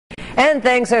And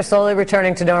things are slowly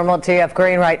returning to normal at TF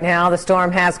Green right now. The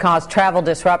storm has caused travel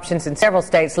disruptions in several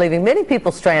states, leaving many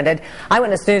people stranded.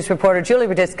 Eyewitness News reporter Julie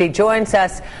Raditsky joins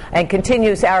us and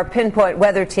continues our pinpoint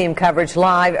weather team coverage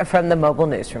live from the mobile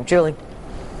newsroom. Julie.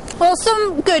 Well,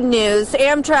 some good news.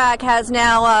 Amtrak has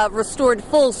now restored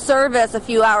full service a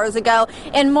few hours ago,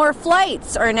 and more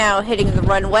flights are now hitting the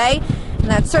runway. And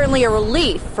that's certainly a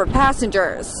relief for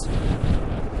passengers.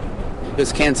 It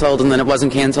was canceled, and then it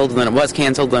wasn't canceled, and then it was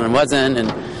canceled, and then it wasn't,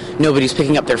 and nobody's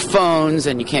picking up their phones,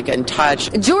 and you can't get in touch.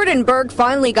 Jordan Berg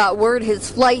finally got word his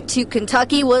flight to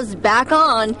Kentucky was back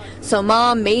on, so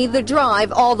Mom made the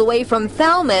drive all the way from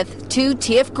Falmouth to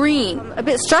TF Green. A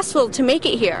bit stressful to make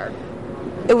it here.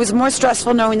 It was more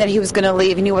stressful knowing that he was going to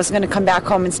leave and he wasn't going to come back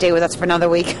home and stay with us for another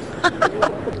week.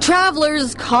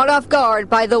 Travelers caught off guard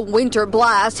by the winter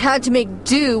blast had to make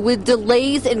do with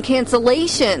delays and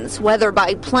cancellations, whether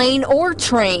by plane or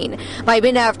train. By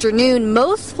mid-afternoon,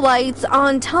 most flights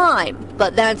on time,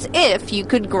 but that's if you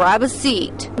could grab a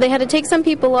seat. They had to take some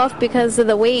people off because of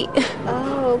the wait.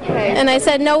 Oh, okay. And I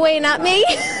said, no way, not me.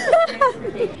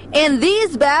 And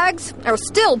these bags are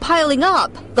still piling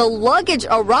up. The luggage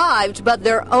arrived, but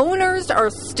their owners are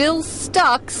still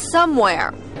stuck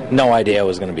somewhere. No idea it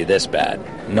was going to be this bad.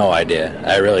 No idea.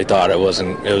 I really thought it was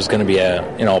going to be a,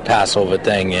 Passover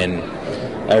thing and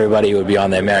everybody would be on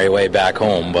their merry way back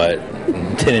home, but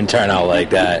it didn't turn out like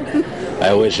that.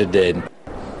 I wish it did.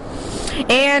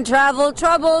 And travel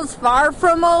troubles far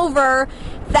from over.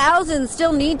 Thousands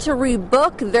still need to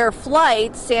rebook their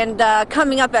flights, and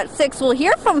coming up at 6, we'll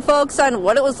hear from folks on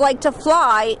what it was like to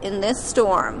fly in this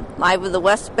storm. Live with the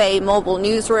West Bay Mobile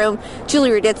Newsroom, Julie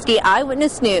Raditsky,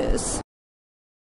 Eyewitness News.